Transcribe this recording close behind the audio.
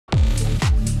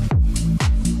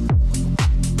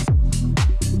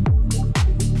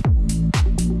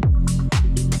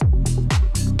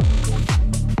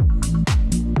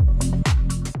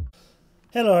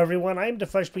Hello everyone, I'm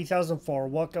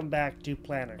S1-Ep25 Welcome back to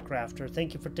Planet Crafter.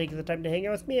 Thank you for taking the time to hang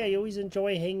out with me. I always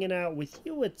enjoy hanging out with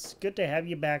you. It's good to have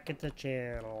you back at the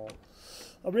channel.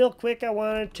 Real quick, I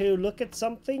wanted to look at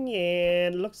something,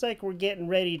 and looks like we're getting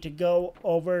ready to go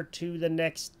over to the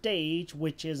next stage,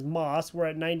 which is moss. We're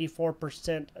at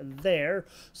 94% there,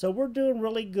 so we're doing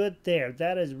really good there.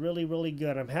 That is really, really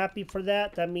good. I'm happy for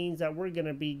that. That means that we're going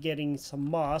to be getting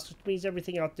some moss, which means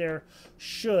everything out there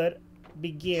should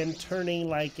begin turning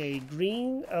like a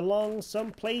green along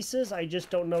some places. I just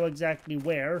don't know exactly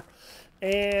where.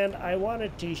 And I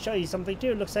wanted to show you something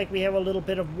too. It looks like we have a little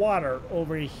bit of water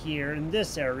over here in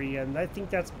this area, and I think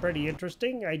that's pretty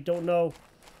interesting. I don't know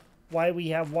why we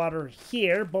have water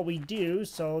here, but we do,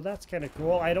 so that's kind of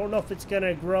cool. I don't know if it's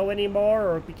gonna grow anymore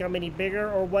or become any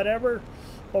bigger or whatever,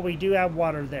 but we do have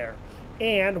water there.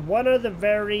 And one of the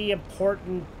very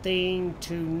important thing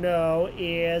to know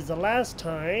is the last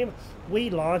time we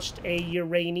launched a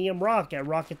uranium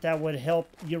rocket that would help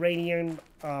uranium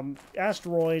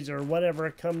asteroids or whatever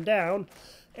come down,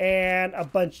 and a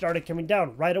bunch started coming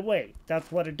down right away.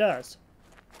 That's what it does.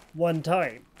 One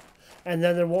time. And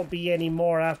then there won't be any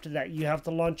more after that. You have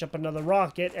to launch up another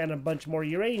rocket and a bunch more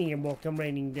uranium will come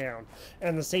raining down.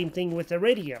 And the same thing with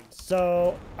iridium.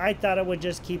 So I thought it would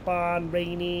just keep on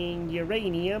raining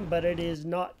uranium, but it is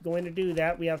not going to do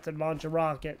that. We have to launch a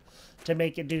rocket to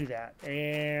make it do that.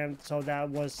 And so that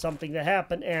was something that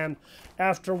happened. And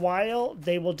after a while,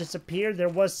 they will disappear. There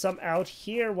was some out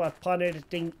here. Upon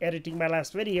editing my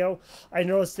last video, I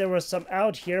noticed there was some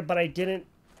out here, but I didn't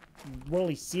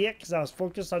really see it because I was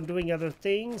focused on doing other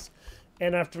things,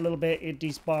 and after a little bit it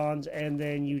despawns and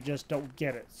then you just don't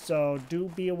get it. So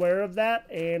do be aware of that,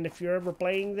 and if you're ever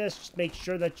playing this, just make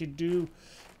sure that you do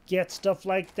get stuff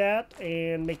like that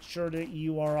and make sure that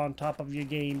you are on top of your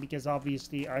game, because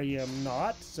obviously I am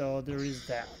not. So there is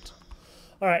that.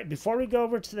 Alright, before we go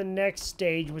over to the next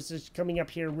stage, which is coming up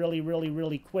here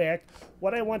really quick,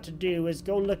 what I want to do is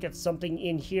go look at something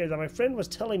in here that my friend was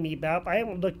telling me about. I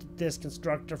haven't looked at this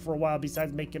constructor for a while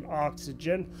besides making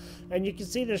oxygen. And you can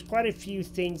see there's quite a few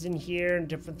things in here and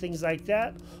different things like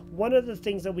that. One of the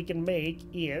things that we can make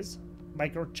is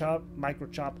microchip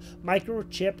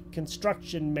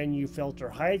construction menu filter.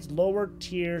 Hides lower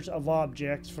tiers of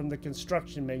objects from the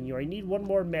construction menu. I need one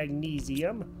more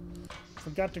magnesium.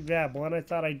 Forgot to grab one. I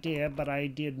thought I did, but I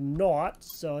did not.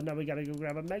 So now we gotta go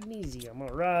grab a magnesium.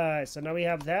 Alright, so now we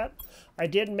have that. I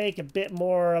did make a bit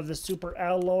more of the super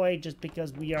alloy just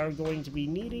because we are going to be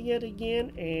needing it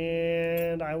again.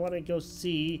 And I want to go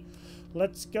see.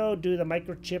 Let's go do the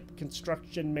microchip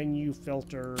construction menu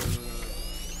filter.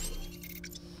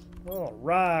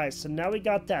 Alright, so now we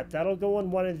got that. That'll go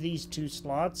in one of these two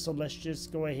slots. So let's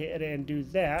just go ahead and do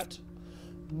that.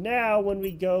 Now, when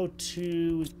we go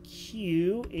to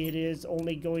Q, it is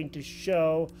only going to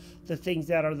show the things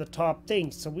that are the top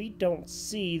things. So we don't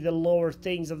see the lower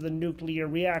things of the nuclear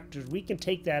reactors. We can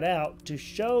take that out to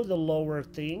show the lower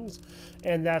things,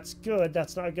 and that's good.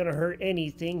 That's not going to hurt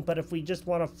anything. But if we just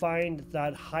want to find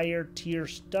that higher tier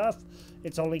stuff,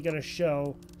 it's only going to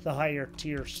show the higher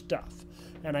tier stuff.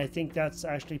 And I think that's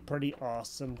actually pretty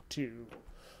awesome too.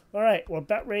 Alright, we're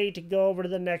about ready to go over to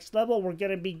the next level. We're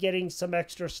going to be getting some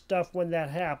extra stuff when that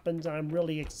happens. I'm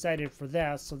really excited for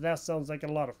that, so that sounds like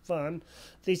a lot of fun.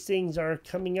 These things are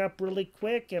coming up really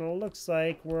quick, and it looks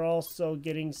like we're also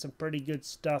getting some pretty good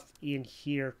stuff in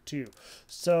here too.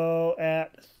 So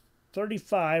at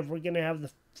 35, we're going to have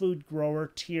the food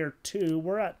grower tier 2.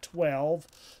 We're at 12,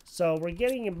 so we're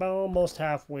getting about almost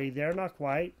halfway there. Not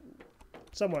quite,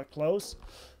 somewhat close.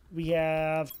 We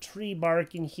have tree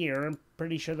bark in here. I'm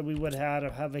pretty sure that we would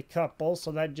have a couple, so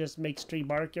that just makes tree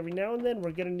bark every now and then.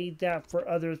 We're going to need that for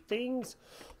other things.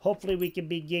 Hopefully we can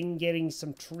begin getting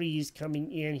some trees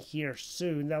coming in here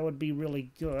soon. That would be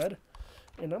really good.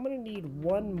 And I'm going to need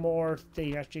one more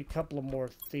thing, actually a couple of more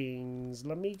things.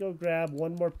 Let me go grab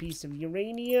one more piece of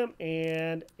uranium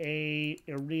and a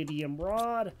iridium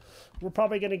rod. We're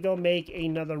probably going to go make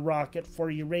another rocket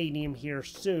for uranium here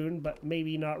soon, but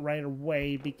maybe not right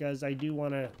away, because I do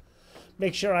want to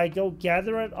make sure I go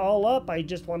gather it all up. I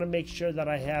just want to make sure that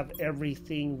I have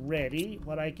everything ready.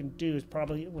 What I can do is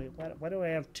probably... Wait, why do I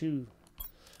have two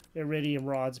iridium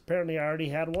rods? Apparently I already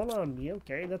had one on me.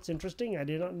 Okay, that's interesting. I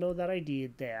did not know that I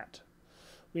did that.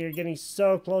 We are getting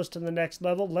so close to the next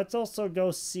level. Let's also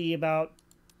go see about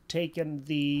taking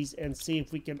these and see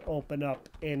if we can open up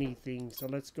anything. So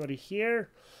let's go to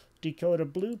here, decode a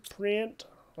blueprint.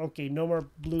 Okay, no more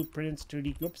blueprints to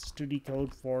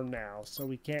decode for now, so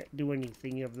we can't do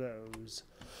anything of those.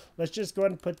 Let's just go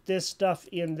ahead and put this stuff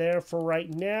in there for right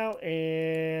now,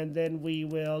 and then we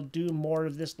will do more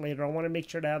of this later. I want to make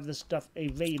sure to have this stuff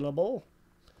available.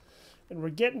 And we're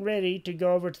getting ready to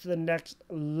go over to the next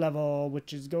level,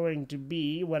 which is going to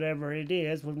be whatever it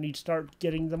is when we start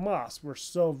getting the moss. We're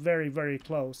so very, very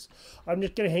close. I'm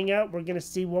just going to hang out. We're going to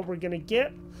see what we're going to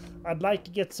get. I'd like to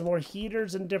get some more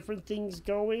heaters and different things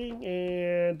going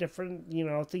and different, you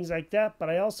know, things like that. But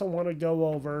I also want to go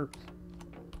over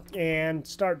and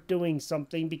start doing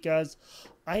something because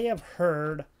I have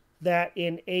heard that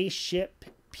in a ship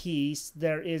piece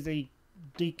there is a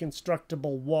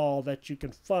deconstructible wall that you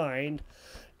can find,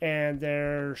 and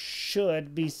there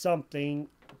should be something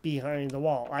behind the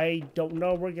wall. I don't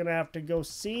know. We're gonna have to go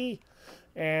see,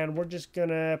 and we're just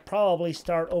gonna probably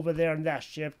start over there in that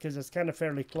ship because it's kind of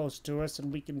fairly close to us,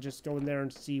 and we can just go in there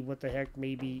and see what the heck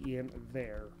may be in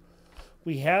there.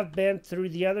 We have been through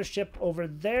the other ship over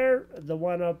there, the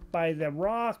one up by the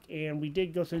rock, and we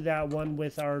did go through that one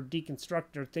with our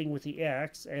deconstructor thing with the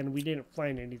X, and we didn't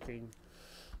find anything.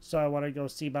 So I want to go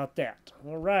see about that.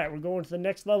 All right, we're going to the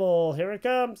next level. Here it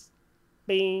comes.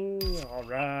 Bing. All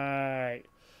right.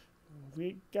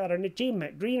 We got an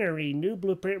achievement. Greenery. New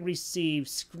blueprint received.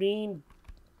 Screen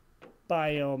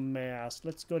biomass.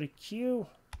 Let's go to Q.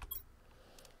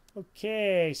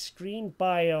 Okay, screen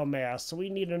biomass. So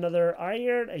we need another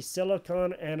iron, a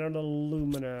silicon, and an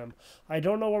aluminum. I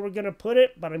don't know where we're going to put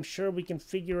it, but I'm sure we can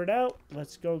figure it out.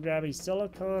 Let's go grab a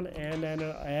silicon and an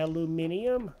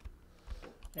aluminium.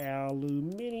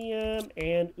 Aluminium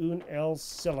and un el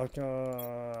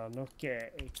silicon. Okay,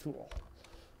 cool.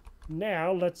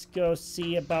 Now let's go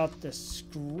see about the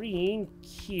screen.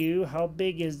 Q, how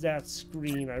big is that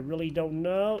screen? I really don't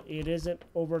know. It isn't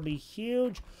overly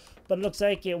huge, but it looks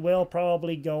like it will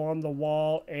probably go on the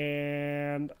wall,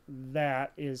 and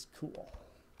that is cool.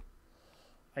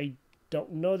 I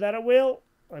don't know that it will.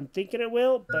 I'm thinking it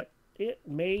will, but it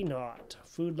may not.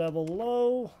 Food level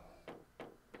low.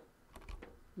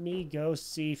 Me go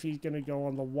see if he's going to go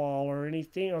on the wall or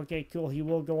anything. Okay, cool. He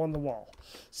will go on the wall.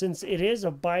 Since it is a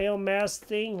biomass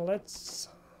thing, let's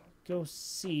go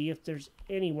see if there's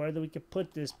anywhere that we could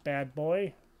put this bad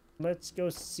boy. Let's go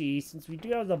see. Since we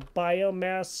do have the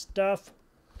biomass stuff,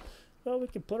 well, we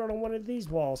can put it on one of these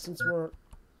walls since we're...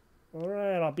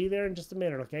 Alright, I'll be there in just a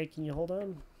minute, okay? Can you hold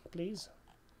on, please?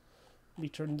 Let me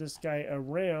turn this guy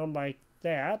around like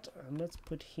that. And let's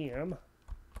put him...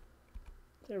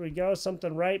 There we go,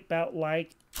 something right about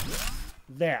like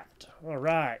that. All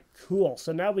right, cool.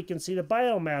 So now we can see the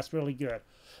biomass really good.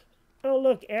 Oh,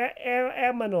 look,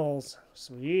 aminals.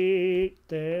 Sweet,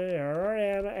 there are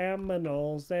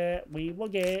aminals that we will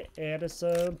get at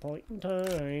some point in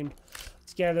time.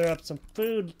 Let's gather up some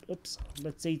food. Oops,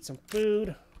 let's eat some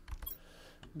food.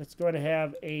 Let's go ahead and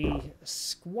have a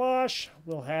squash.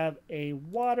 We'll have a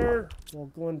water. We'll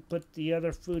go and put the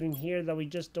other food in here that we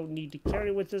just don't need to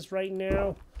carry with us right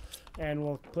now. And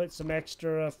we'll put some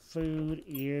extra food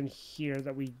in here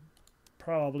that we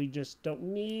probably just don't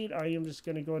need. I am just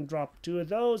going to go and drop 2 of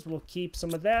those. We'll keep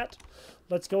some of that.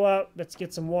 Let's go out. Let's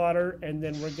get some water. And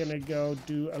then we're going to go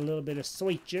do a little bit of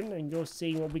switching and go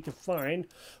see what we can find.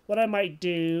 What I might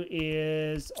do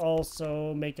is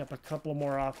also make up a couple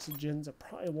more oxygens. It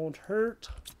probably won't hurt.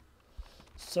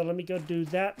 So let me go do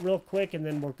that real quick, and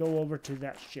then we'll go over to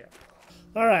that ship.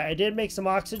 All right, I did make some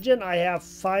oxygen. I have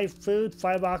 5 food,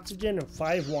 5 oxygen, and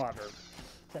 5 water.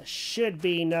 That should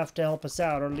be enough to help us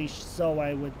out, or at least so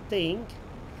I would think.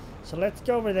 So let's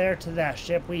go over there to that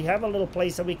ship. We have a little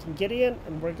place that we can get in,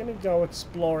 and we're going to go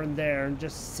exploring there and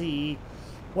just see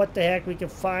what the heck we can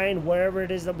find, wherever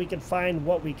it is that we can find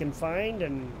what we can find,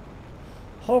 and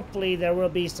hopefully there will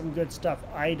be some good stuff.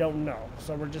 I don't know.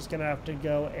 So we're just going to have to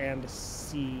go and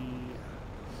see.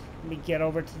 Let me get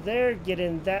over to there, get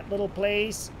in that little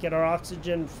place, get our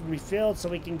oxygen refilled so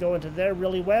we can go into there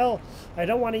really well. I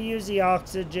don't want to use the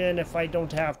oxygen if I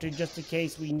don't have to, just in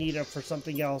case we need it for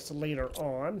something else later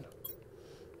on.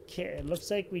 Okay, it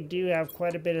looks like we do have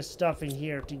quite a bit of stuff in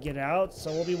here to get out,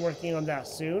 so we'll be working on that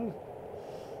soon.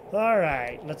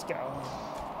 Alright, let's go.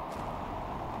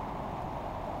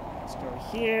 Let's go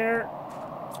here.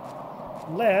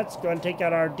 Let's go and take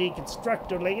out our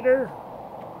deconstructor later.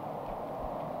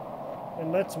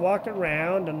 And let's walk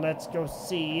around and let's go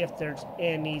see if there's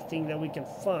anything that we can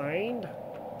find.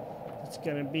 It's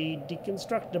gonna be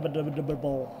deconstructible.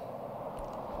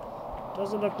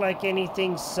 Doesn't look like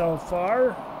anything so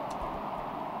far.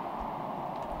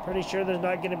 Pretty sure there's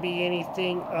not gonna be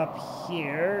anything up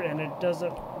here, and it doesn't...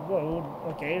 Whoa,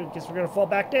 okay, I guess we're gonna fall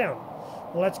back down.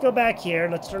 Well, let's go back here.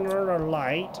 Let's turn on our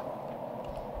light.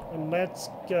 And let's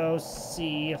go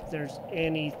see if there's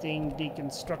anything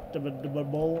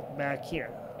deconstructible back here.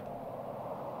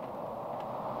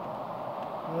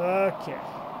 Okay.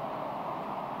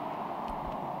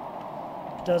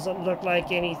 Doesn't look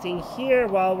like anything here.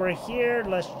 While we're here,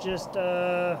 let's just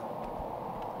let's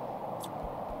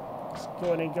go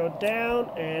ahead and go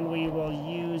down, and we will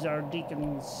use our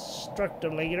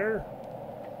deconstructolator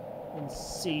and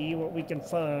see what we can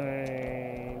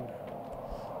find.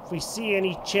 If we see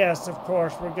any chests, of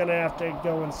course, we're gonna have to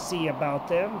go and see about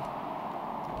them.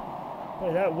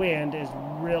 Boy, that wind is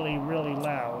really, really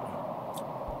loud.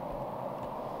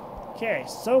 Okay,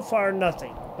 so far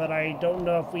nothing, but I don't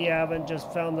know if we haven't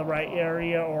just found the right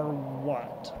area or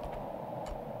what.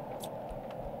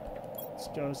 Let's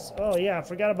go. Oh yeah, I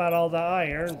forgot about all the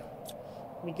iron.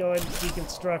 Let me go ahead and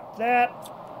deconstruct that.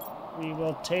 We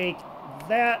will take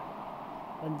that,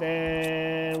 and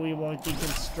then we will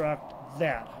deconstruct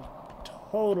that. I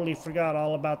totally forgot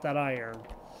all about that iron.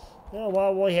 Well,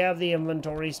 while we have the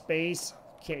inventory space,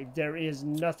 okay, there is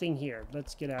nothing here.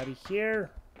 Let's get out of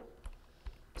here.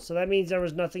 So that means there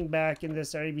was nothing back in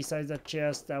this area besides that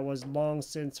chest that was long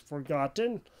since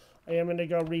forgotten. I am going to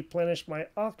go replenish my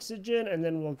oxygen, and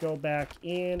then we'll go back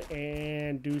in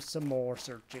and do some more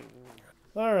searching.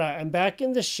 Alright, I'm back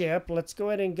in the ship. Let's go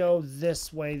ahead and go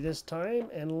this way this time,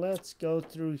 and let's go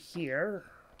through here.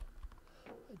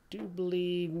 I do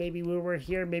believe maybe we were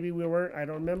here, maybe we weren't. I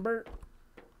don't remember.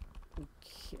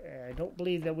 Okay, I don't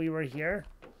believe that we were here.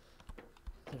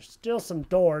 There's still some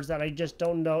doors that I just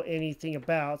don't know anything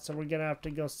about, so we're going to have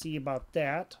to go see about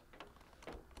that.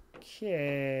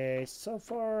 Okay, so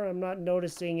far I'm not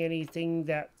noticing anything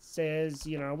that says,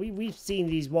 you know, we've seen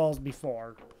these walls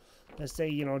before. Let's say,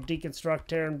 you know, deconstruct,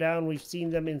 tear them down. We've seen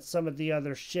them in some of the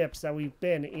other ships that we've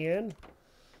been in.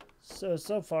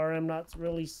 So far I'm not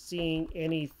really seeing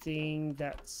anything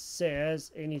that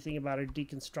says anything about a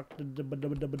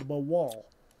deconstructed wall.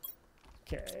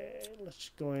 Okay,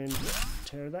 let's go and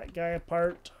tear that guy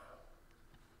apart.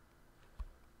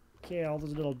 Okay, all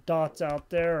those little dots out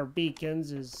there are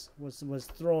beacons was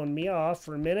throwing me off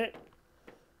for a minute.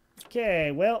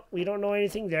 Okay, well, we don't know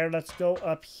anything there. Let's go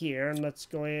up here and let's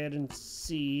go ahead and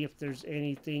see if there's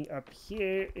anything up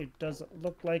here. It doesn't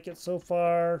look like it so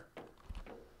far.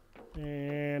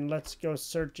 And let's go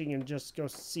searching and just go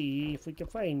see if we can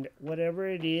find whatever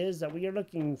it is that we are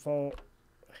looking for.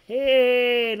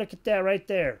 Hey, look at that right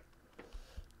there.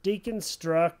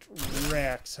 Deconstruct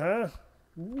Rex, huh?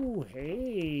 Ooh,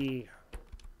 hey.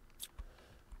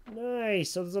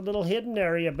 Nice. So there's a little hidden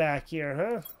area back here,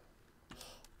 huh?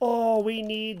 Oh, we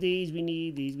need these. We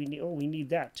need these. Oh, we need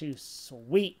that too.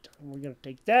 Sweet. And we're going to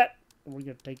take that. And we're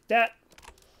going to take that.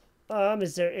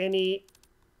 Is there any...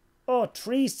 Oh,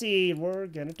 tree seed. We're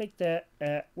going to take that.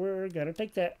 We're going to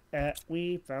take that.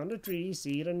 We found a tree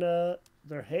seed. Another.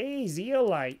 Hey,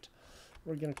 zeolite.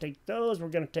 We're going to take those. We're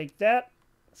going to take that.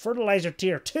 Fertilizer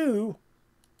tier 2.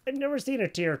 I've never seen a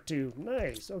tier 2.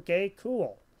 Nice. Okay,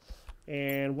 cool.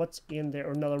 And what's in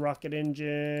there? Another rocket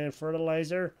engine.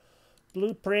 Fertilizer.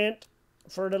 Blueprint.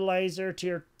 Fertilizer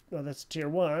tier... Oh, that's tier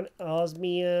 1.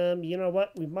 Osmium. You know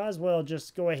what? We might as well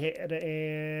just go ahead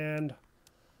and...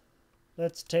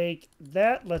 Let's take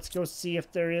that. Let's go see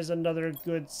if there is another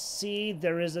good seed.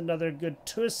 There is another good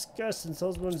Tuska, since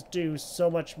those ones do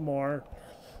so much more.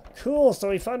 Cool, so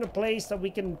we found a place that we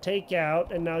can take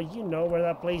out, and now you know where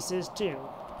that place is too.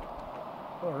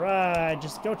 Alright,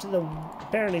 just go to the,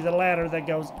 apparently the ladder that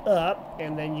goes up,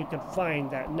 and then you can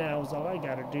find that. Now, all I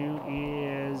gotta do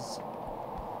is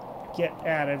get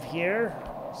out of here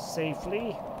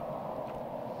safely.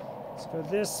 Let's go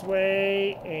this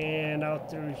way, and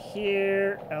out through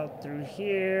here, up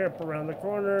around the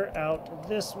corner, out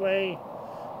this way,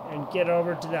 and get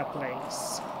over to that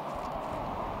place.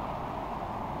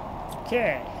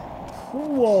 Okay,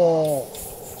 cool.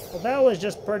 Well, that was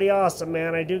just pretty awesome,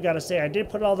 man. I do gotta say, I did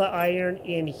put all the iron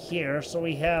in here, so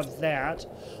we have that.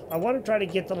 I want to try to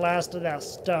get the last of that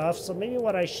stuff, so maybe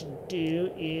what I should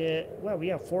do is... Well, we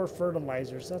have 4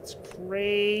 fertilizers. That's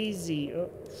crazy.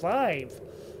 5.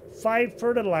 5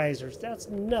 fertilizers. That's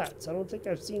nuts. I don't think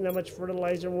I've seen that much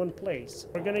fertilizer in one place.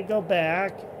 We're going to go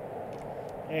back,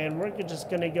 and we're just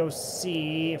going to go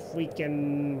see if we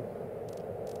can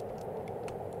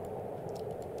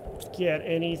get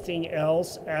anything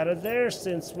else out of there,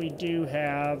 since we do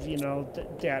have, you know,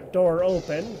 that door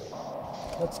open.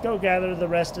 Let's go gather the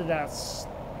rest of that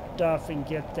stuff and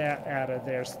get that out of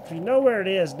there. So if you know where it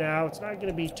is now, it's not going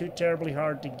to be too terribly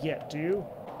hard to get to.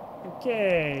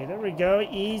 Okay, there we go.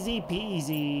 Easy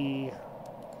peasy.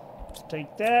 Let's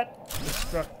take that.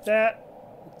 Destruct that.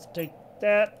 Let's take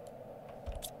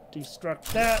that.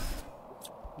 Destruct that.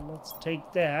 Let's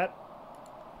take that.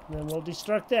 And then we'll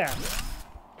destruct that.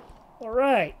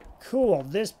 Alright, cool.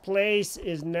 This place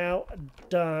is now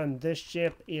done. This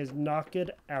ship is knocked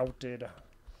outed.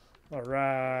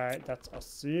 Alright, that's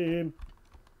awesome.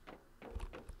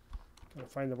 Gotta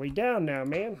find the way down now,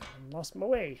 man. I lost my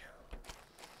way.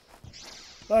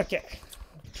 Okay.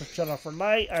 Shut off our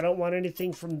light. I don't want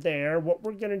anything from there. What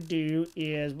we're going to do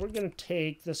is we're going to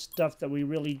take the stuff that we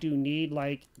really do need,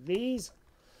 like these.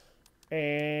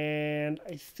 And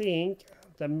I think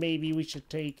that maybe we should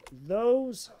take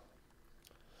those.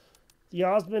 The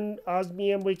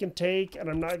osmium we can take, and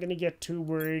I'm not going to get too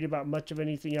worried about much of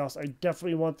anything else. I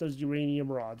definitely want those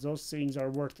uranium rods. Those things are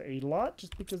worth a lot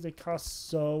just because they cost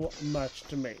so much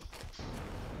to make.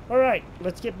 Alright,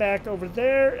 let's get back over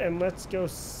there and let's go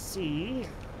see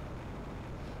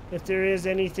if there is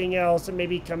anything else that may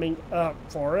be coming up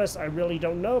for us. I really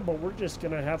don't know, but we're just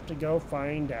going to have to go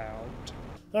find out.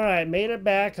 Alright, made it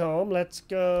back home. Let's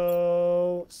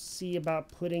go see about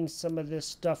putting some of this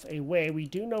stuff away. We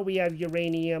do know we have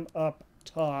uranium up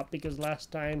top because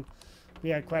last time we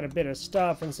had quite a bit of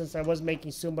stuff. And since I was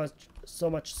making so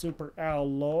much super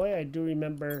alloy, I do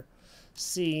remember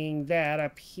seeing that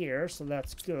up here. So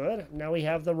that's good. Now we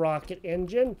have the rocket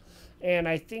engine. And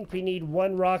I think we need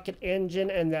one rocket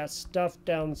engine and that stuff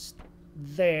down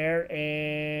there.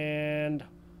 And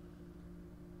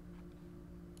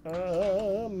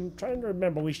I'm trying to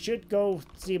remember. We should go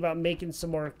see about making some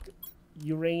more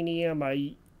uranium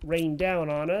rain down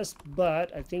on us.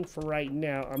 But I think for right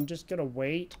now, I'm just going to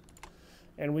wait.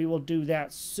 And we will do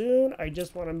that soon. I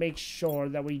just want to make sure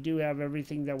that we do have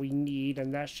everything that we need.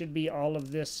 And that should be all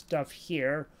of this stuff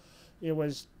here. It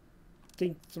was, I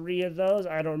think, 3 of those.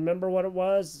 I don't remember what it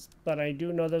was. But I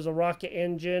do know there's a rocket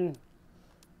engine.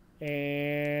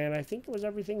 And I think it was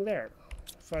everything there,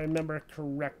 if I remember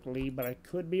correctly, but I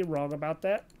could be wrong about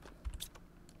that.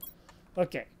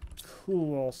 Okay,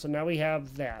 cool. So now we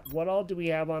have that. What all do we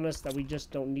have on us that we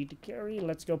just don't need to carry?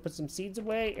 Let's go put some seeds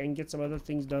away and get some other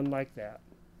things done like that.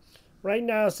 Right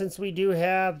now, since we do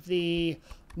have the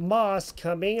moss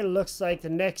coming, it looks like the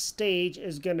next stage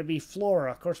is going to be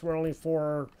flora. Of course, we're only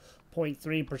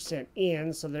 4.3%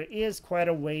 in, so there is quite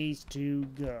a ways to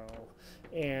go.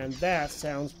 And that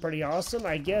sounds pretty awesome.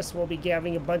 I guess we'll be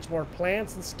having a bunch more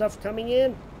plants and stuff coming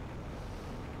in.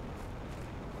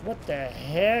 What the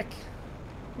heck?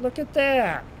 Look at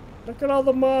that. Look at all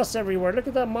the moss everywhere. Look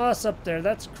at that moss up there.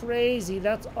 That's crazy.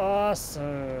 That's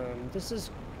awesome. This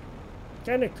is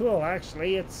kind of cool,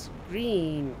 actually. It's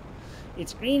green.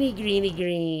 It's greeny, greeny,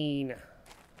 green.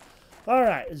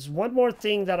 Alright, there's one more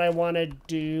thing that I want to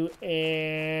do,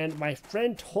 and my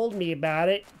friend told me about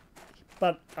it.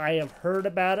 But I have heard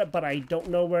about it, but I don't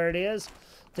know where it is.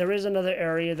 There is another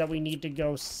area that we need to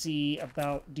go see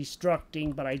about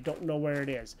destructing, but I don't know where it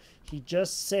is. He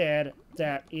just said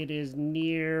that it is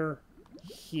near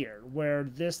here, where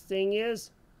this thing is.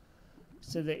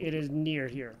 So that it is near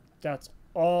here. That's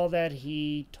all that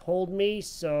he told me.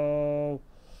 So,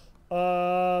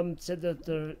 said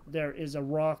that there is a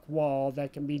rock wall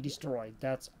that can be destroyed.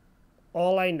 That's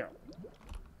all I know.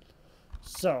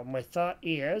 So, my thought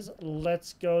is,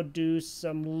 let's go do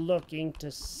some looking to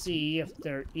see if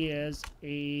there is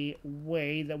a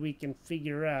way that we can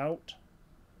figure out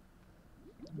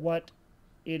what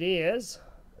it is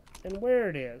and where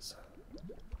it is.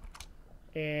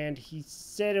 And he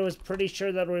said it was pretty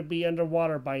sure that it would be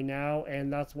underwater by now,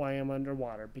 and that's why I'm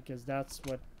underwater, because that's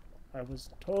what I was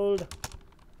told.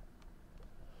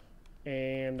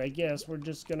 And I guess we're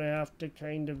just gonna have to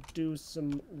kind of do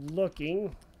some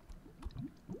looking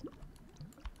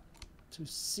to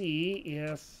see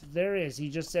if there is. He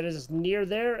just said it's near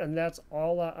there, and that's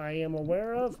all I am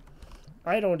aware of.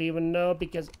 I don't even know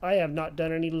because I have not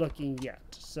done any looking yet.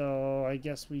 So I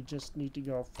guess we just need to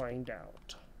go find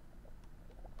out.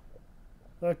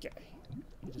 Okay,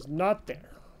 it is not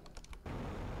there.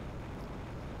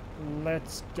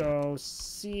 Let's go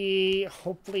see.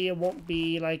 Hopefully it won't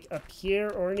be like up here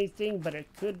or anything, but it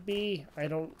could be. I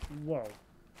don't. Whoa.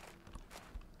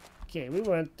 Okay, we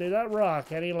went through that rock.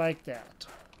 How do you like that?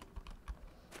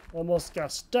 Almost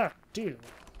got stuck, too.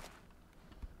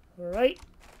 Alright.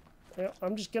 Well,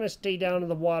 I'm just going to stay down in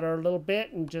the water a little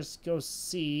bit and just go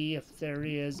see if there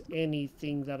is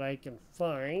anything that I can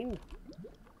find.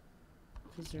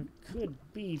 Because there could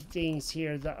be things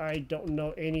here that I don't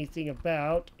know anything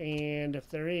about. And if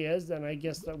there is, then I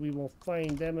guess that we will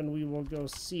find them and we will go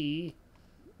see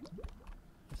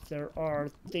if there are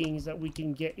things that we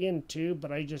can get into,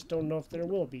 but I just don't know if there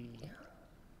will be.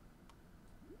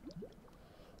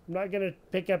 I'm not going to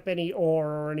pick up any ore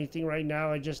or anything right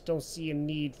now. I just don't see a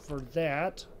need for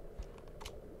that.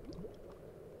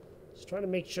 Just trying to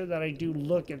make sure that I do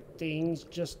look at things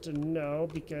just to know,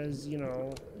 because, you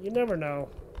know, you never know.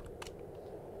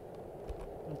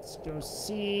 Let's go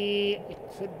see. It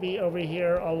could be over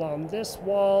here along this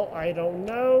wall. I don't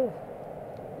know.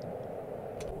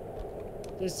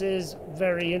 This is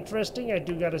very interesting, I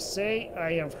do gotta say.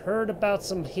 I have heard about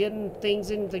some hidden things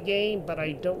in the game, but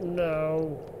I don't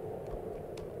know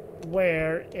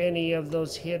where any of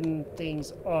those hidden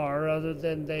things are, other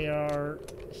than they are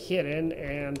hidden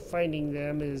and finding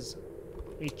them is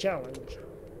a challenge.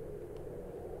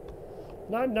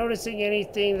 Not noticing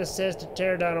anything that says to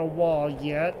tear down a wall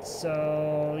yet,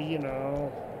 so, you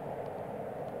know,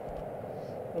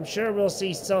 I'm sure we'll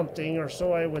see something, or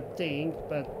so I would think,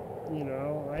 but, you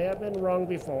know, I have been wrong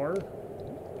before.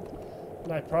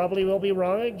 And I probably will be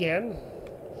wrong again.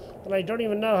 And I don't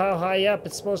even know how high up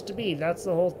it's supposed to be. That's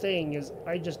the whole thing, is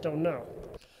I just don't know.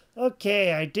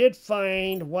 Okay, I did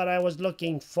find what I was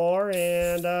looking for,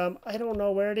 and I don't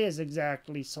know where it is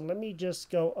exactly. So let me just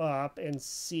go up and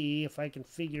see if I can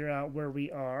figure out where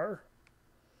we are.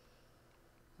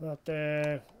 About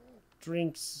to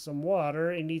drink some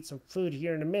water and eat some food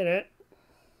here in a minute.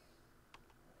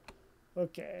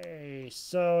 Okay,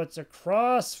 so it's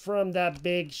across from that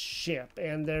big ship,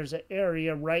 and there's an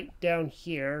area right down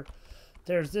here.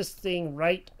 There's this thing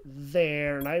right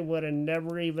there, and I would have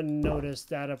never even noticed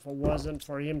that if it wasn't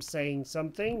for him saying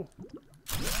something.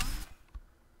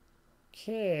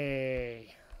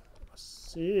 Okay. Let's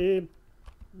see.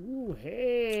 Ooh,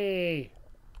 hey.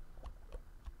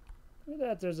 Look at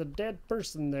that, there's a dead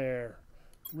person there.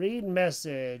 Read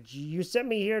message. You sent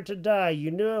me here to die.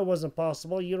 You knew it wasn't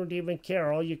possible. You don't even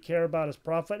care. All you care about is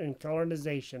profit and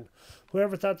colonization.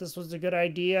 Whoever thought this was a good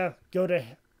idea, go to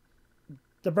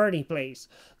the burning place.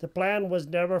 The plan was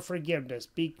never forgiveness.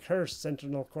 Be cursed,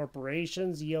 Sentinel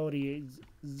Corporations, Yodi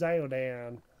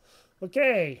Ziodan.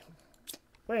 Okay.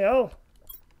 Well.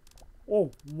 Oh,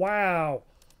 wow.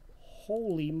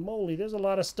 Holy moly. There's a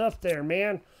lot of stuff there,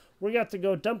 man. We got to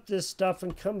go dump this stuff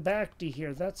and come back to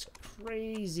here. That's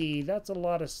crazy. That's a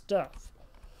lot of stuff.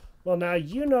 Well, now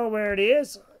you know where it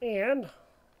is, and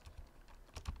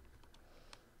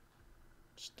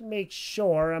just to make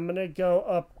sure, I'm going to go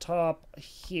up top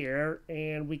here,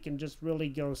 and we can just really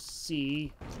go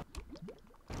see.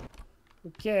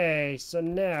 Okay, so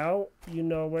now you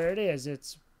know where it is.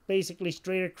 It's basically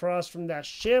straight across from that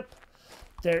ship.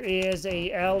 There is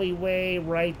a alleyway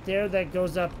right there that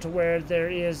goes up to where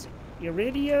there is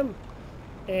iridium.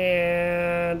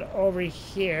 And over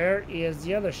here is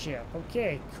the other ship.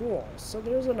 Okay, cool. So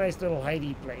there's a nice little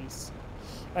hidey place.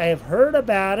 I have heard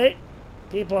about it.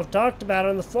 People have talked about it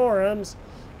on the forums.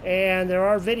 And there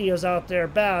are videos out there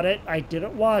about it. I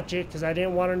didn't watch it because I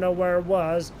didn't want to know where it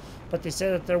was. But they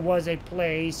said that there was a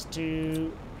place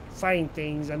to find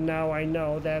things. And now I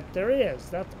know that there is.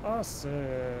 That's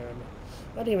awesome.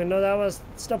 I didn't even know that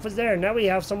stuff was there. Now we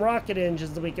have some rocket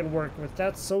engines that we can work with.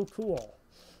 That's so cool.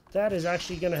 That is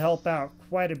actually going to help out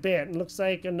quite a bit. It looks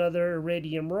like another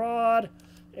iridium rod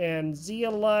and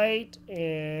zeolite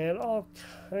and all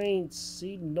kinds.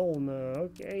 Seed Nolna.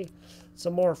 Okay.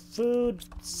 Some more food,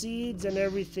 seeds, and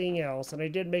everything else. And I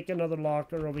did make another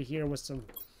locker over here with some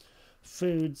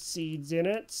food seeds in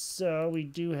it. So we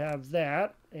do have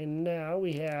that. And now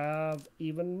we have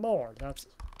even more. That's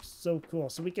so cool.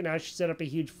 So we can actually set up a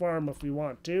huge farm if we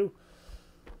want to.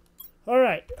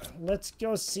 Alright, let's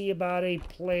go see about a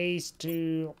place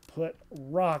to put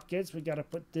rockets. We got to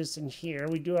put this in here.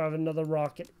 We do have another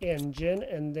rocket engine.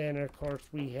 And then, of course,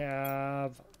 we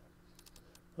have...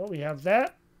 well, we have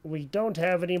that. We don't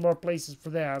have any more places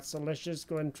for that. So let's just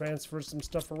go ahead and transfer some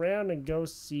stuff around and go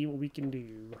see what we can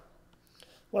do.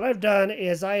 What I've done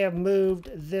is I have moved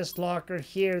this locker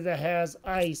here that has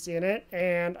ice in it,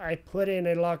 and I put in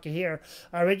a locker here.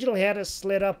 I originally had it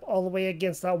slid up all the way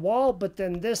against that wall, but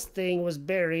then this thing was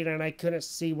buried and I couldn't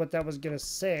see what that was going to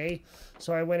say.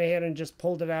 So I went ahead and just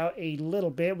pulled it out a little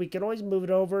bit. We can always move it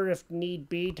over if need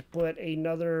be to put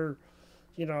another,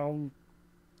 you know,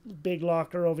 big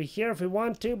locker over here if we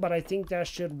want to, but I think that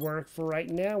should work for right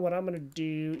now. What I'm going to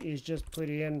do is just put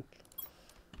in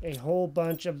a whole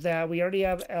bunch of that. We already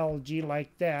have algae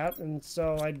like that, and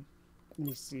so let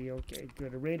me see. Okay,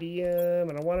 good, iridium,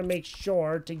 and I want to make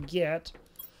sure to get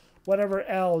whatever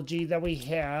algae that we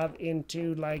have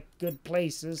into like good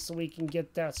places so we can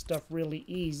get that stuff really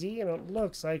easy. And it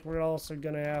looks like we're also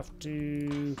gonna have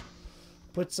to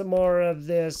put some more of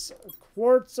this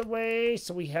quartz away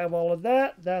so we have all of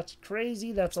that. That's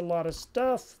crazy. That's a lot of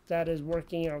stuff. That is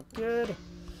working out good.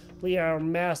 We are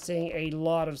amassing a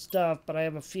lot of stuff, but I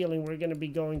have a feeling we're going to be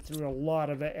going through a lot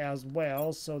of it as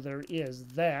well, so there is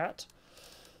that.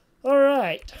 All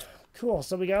right, Cool,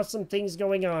 so we got some things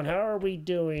going on. How are we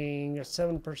doing?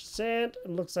 7%. It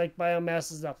looks like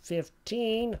biomass is up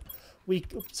 15. We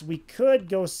could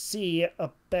go see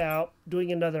about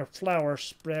doing another flower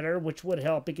spreader, which would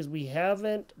help because we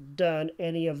haven't done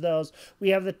any of those. We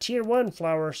have the tier 1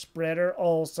 flower spreader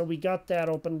also. We got that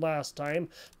open last time,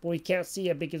 but we can't see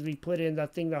it because we put in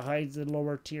that thing that hides the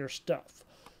lower tier stuff.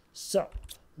 So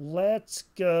let's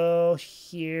go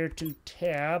here to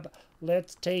tab.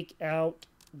 Let's take out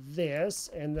this,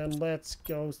 and then let's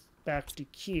go back to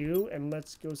Q, and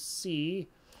let's go see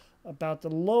about the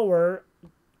lower,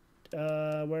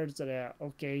 where is it at?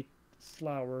 Okay,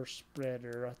 flower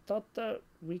spreader. I thought that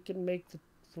we can make the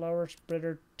flower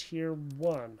spreader tier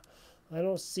 1. I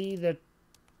don't see the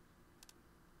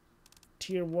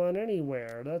tier 1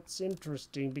 anywhere. That's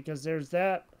interesting because there's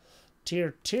that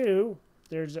tier 2.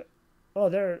 There's a, oh,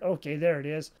 there, okay, there it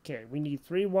is. Okay, we need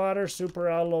 3 water, super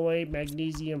alloy,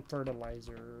 magnesium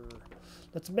fertilizer.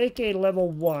 Let's make a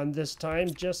level 1 this time,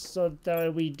 just so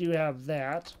that we do have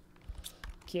that.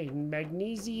 Okay,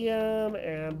 magnesium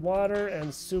and water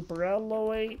and super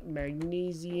alloy.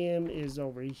 Magnesium is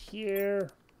over here.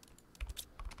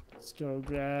 Let's go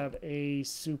grab a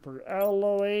super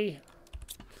alloy.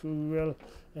 Cool.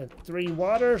 And 3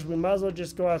 waters. We might as well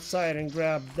just go outside and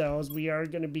grab those. We are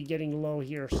going to be getting low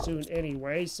here soon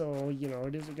anyway, so, you know,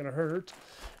 it isn't going to hurt.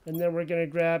 And then we're going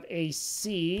to grab a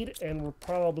seed, and we're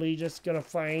probably just going to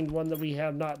find one that we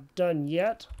have not done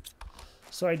yet.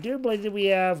 So I do believe that we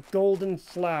have golden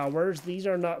flowers. These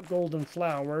are not golden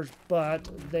flowers, but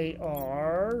they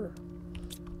are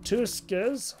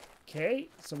tuskas. Okay,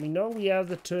 so we know we have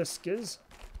the tuskas.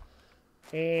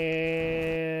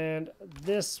 And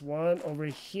this one over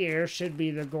here should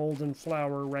be the golden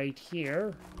flower right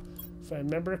here. If I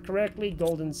remember correctly,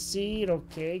 golden seed.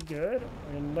 Okay, good.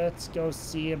 And let's go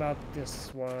see about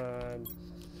this one.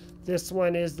 This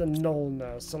one is the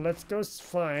Nolna. So let's go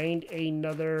find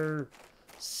another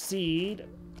seed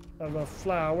of a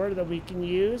flower that we can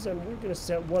use, and we're going to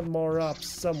set one more up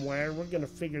somewhere. We're going to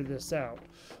figure this out.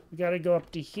 We got to go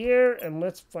up to here, and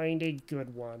let's find a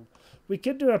good one. We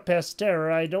could do a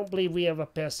Pestera. I don't believe we have a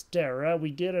Pestera.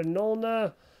 We did a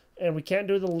Nolna, and we can't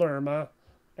do the Lerma,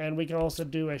 and we can also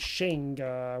do a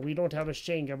Shenga. We don't have a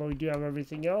Shenga, but we do have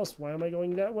everything else. Why am I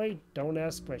going that way? Don't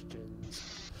ask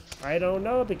questions. I don't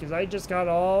know, because I just got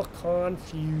all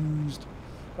confused.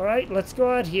 All right, let's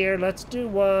go out here. Let's do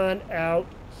one out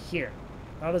here.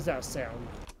 How does that sound?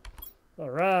 All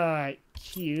right,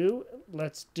 Q.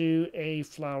 Let's do a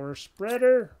flower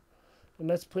spreader. And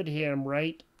let's put him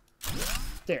right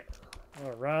there.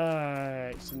 All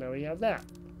right, so now we have that.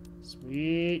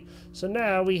 Sweet. So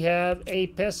now we have a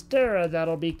Pestera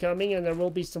that'll be coming, and there will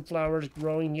be some flowers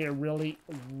growing here really,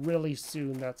 really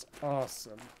soon. That's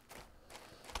awesome.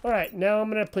 All right, now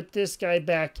I'm going to put this guy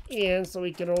back in so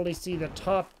we can only see the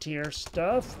top tier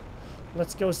stuff.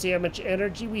 Let's go see how much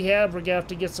energy we have. We're going to have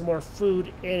to get some more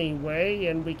food anyway,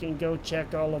 and we can go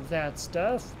check all of that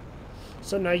stuff.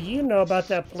 So now you know about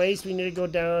that place. We need to go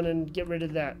down and get rid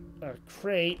of that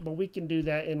crate, but we can do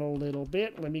that in a little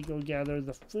bit. Let me go gather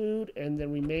the food, and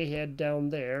then we may head down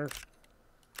there.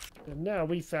 And now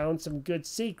we found some good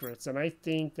secrets, and I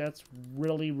think that's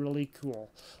really, really cool.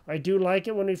 I do like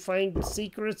it when we find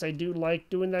secrets. I do like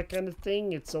doing that kind of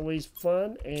thing. It's always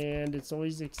fun, and it's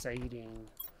always exciting.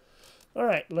 All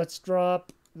right, let's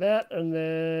drop that, and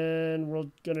then we're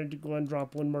going to go and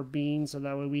drop one more bean, so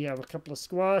that way we have a couple of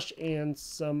squash and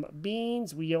some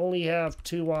beans. We only have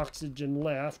 2 oxygen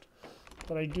left,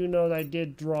 but I do know that I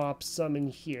did drop some in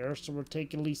here, so we'll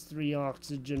take at least 3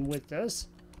 oxygen with us.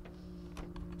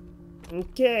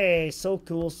 Okay, so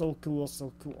cool, so cool,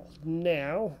 so cool.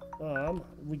 Now,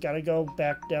 we gotta go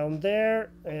back down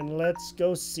there, and let's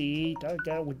go see.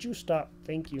 Doggone, would you stop?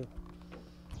 Thank you.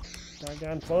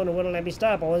 Doggone phone, it wouldn't let me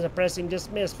stop. I wasn't pressing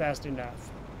dismiss fast enough.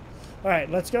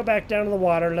 Alright, let's go back down to the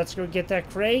water. Let's go get that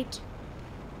crate.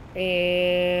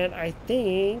 And I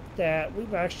think that we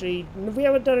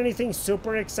haven't done anything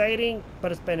super exciting,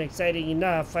 but it's been exciting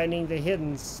enough finding the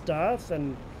hidden stuff,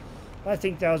 and I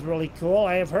think that was really cool.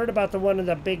 I have heard about the one in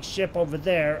the big ship over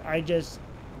there. I just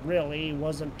really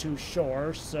wasn't too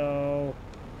sure. So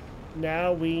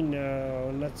now we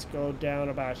know. Let's go down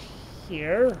about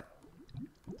here.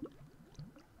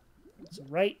 It's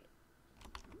right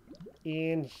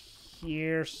in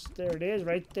here. There it is,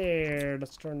 right there.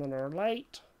 Let's turn on our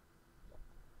light.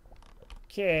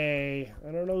 Okay.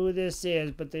 I don't know who this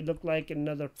is, but they look like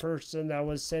another person that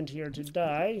was sent here to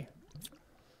die,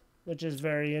 which is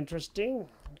very interesting.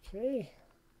 Okay.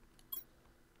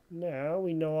 Now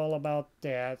we know all about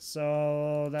that.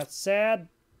 So that's sad,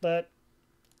 but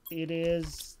it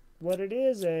is what it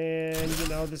is. And, you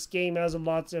know, this game has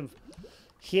lots of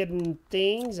hidden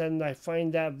things, and I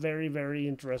find that very, very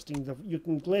interesting. You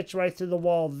can glitch right through the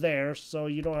wall there, so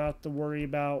you don't have to worry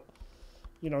about,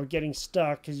 you know, getting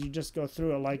stuck, because you just go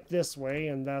through it like this way,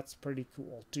 and that's pretty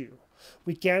cool too.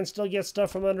 We can still get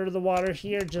stuff from under the water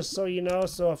here, just so you know,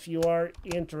 so if you are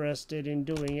interested in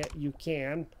doing it, you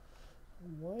can.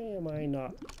 Why am I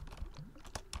not?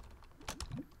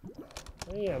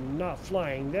 I am not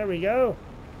flying. There we go.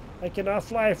 I cannot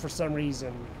fly for some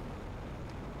reason.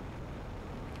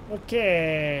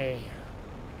 Okay.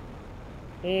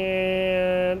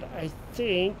 And I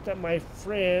think that my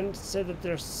friend said that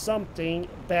there's something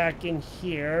back in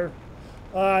here.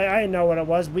 I know what it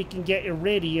was. We can get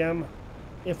iridium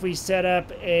if we set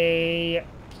up a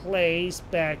place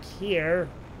back here.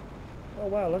 Oh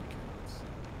wow, look.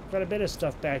 Quite a bit of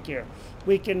stuff back here.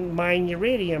 We can mine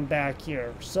iridium back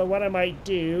here. So what I might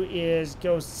do is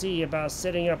go see about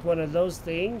setting up one of those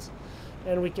things,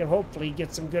 and we can hopefully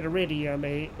get some good iridium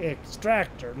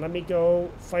extractor. Let me go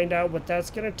find out what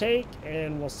that's going to take,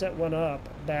 and we'll set one up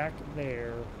back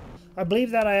there. I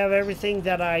believe that I have everything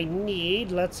that I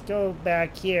need. Let's go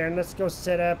back here and let's go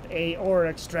set up a ore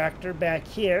extractor back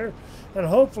here, and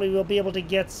hopefully we'll be able to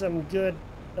get some good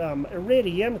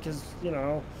iridium, because, you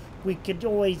know, we could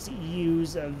always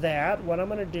use that. What I'm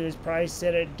going to do is probably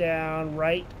set it down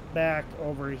right back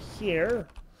over here.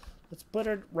 Let's put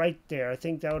it right there. I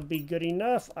think that would be good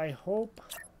enough, I hope.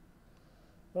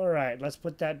 Alright, let's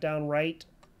put that down right.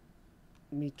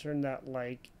 Let me turn that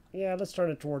like... yeah, let's turn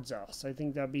it towards us. I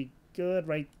think that'd be good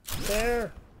right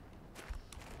there.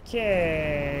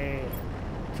 Okay.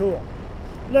 Cool.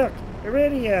 Look,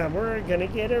 iridium. We're gonna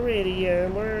get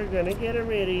iridium. We're gonna get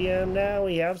iridium. Now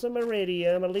we have some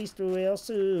iridium. At least we will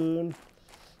soon.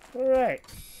 Alright.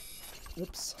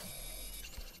 Oops.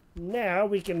 Now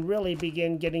we can really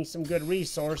begin getting some good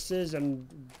resources and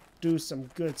do some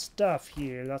good stuff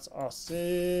here. That's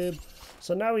awesome.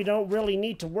 So now we don't really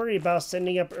need to worry about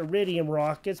sending up iridium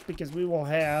rockets, because we will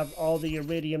have all the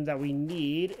iridium that we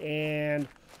need, and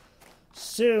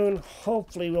soon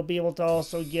hopefully we'll be able to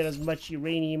also get as much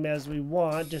uranium as we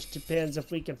want. Just depends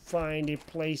if we can find a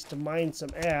place to mine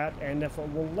some at, and if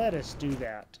it will let us do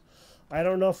that. I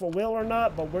don't know if it will or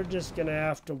not, but we're just gonna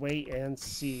have to wait and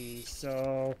see.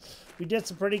 So we did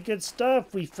some pretty good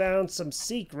stuff. We found some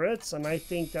secrets, and I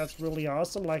think that's really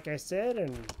awesome, like I said.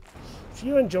 And if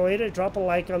you enjoyed it, drop a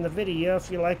like on the video.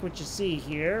 If you like what you see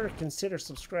here, consider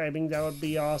subscribing. That would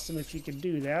be awesome if you could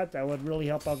do that. That would really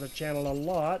help out the channel a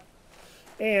lot.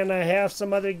 And I have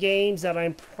some other games that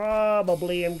I'm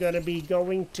probably am going to be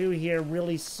going to here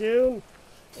really soon.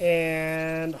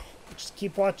 And just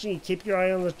keep watching. Keep your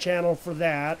eye on the channel for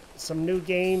that. Some new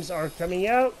games are coming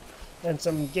out, and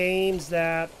some games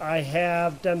that I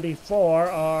have done before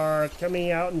are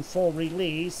coming out in full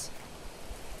release.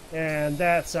 And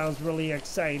that sounds really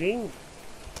exciting.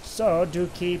 So do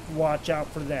keep watch out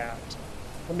for that.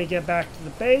 Let me get back to the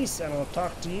base, and I'll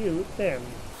talk to you then.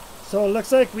 So it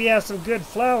looks like we have some good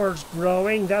flowers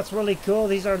growing. That's really cool.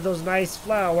 These are those nice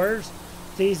flowers.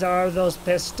 These are those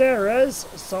pisteras.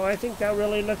 So I think that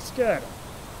really looks good.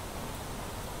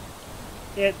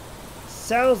 It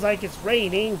sounds like it's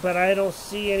raining, but I don't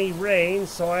see any rain.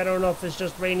 So I don't know if it's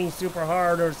just raining super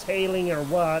hard or it's hailing or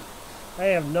what. I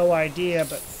have no idea,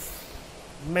 but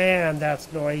man,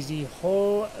 that's noisy.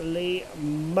 Holy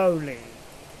moly.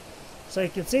 So you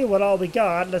can see what all we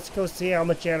got. Let's go see how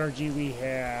much energy we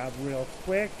have real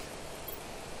quick.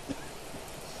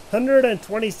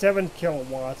 127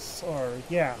 kilowatts, or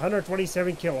yeah,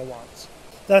 127 kilowatts.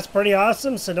 That's pretty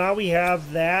awesome. So now we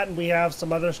have that, and we have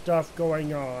some other stuff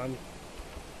going on.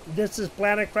 This is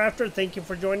Planet Crafter. Thank you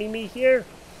for joining me here.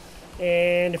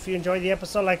 And if you enjoyed the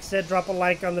episode, like I said, drop a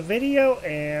like on the video,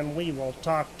 and we will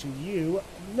talk to you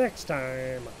next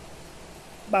time.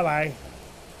 Bye-bye.